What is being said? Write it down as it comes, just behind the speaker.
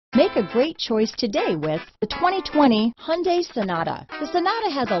Make a great choice today with the 2020 Hyundai Sonata. The Sonata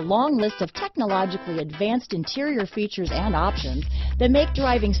has a long list of technologically advanced interior features and options that make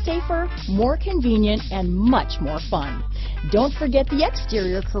driving safer, more convenient, and much more fun. Don't forget the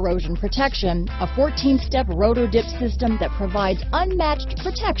exterior corrosion protection, a 14-step roto-dip system that provides unmatched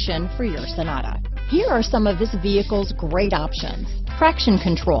protection for your Sonata. Here are some of this vehicle's great options: traction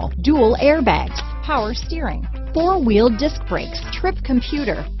control, dual airbags, power steering, four-wheel disc brakes, trip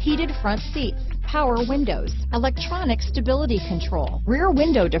computer, heated front seats, power windows, electronic stability control, rear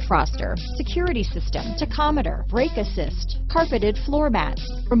window defroster, security system, tachometer, brake assist, carpeted floor mats,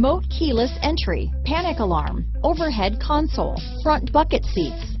 remote keyless entry, panic alarm, overhead console, front bucket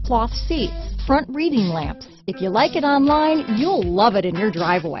seats, cloth seats, front reading lamps. If you like it online, you'll love it in your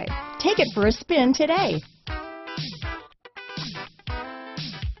driveway. Take it for a spin today.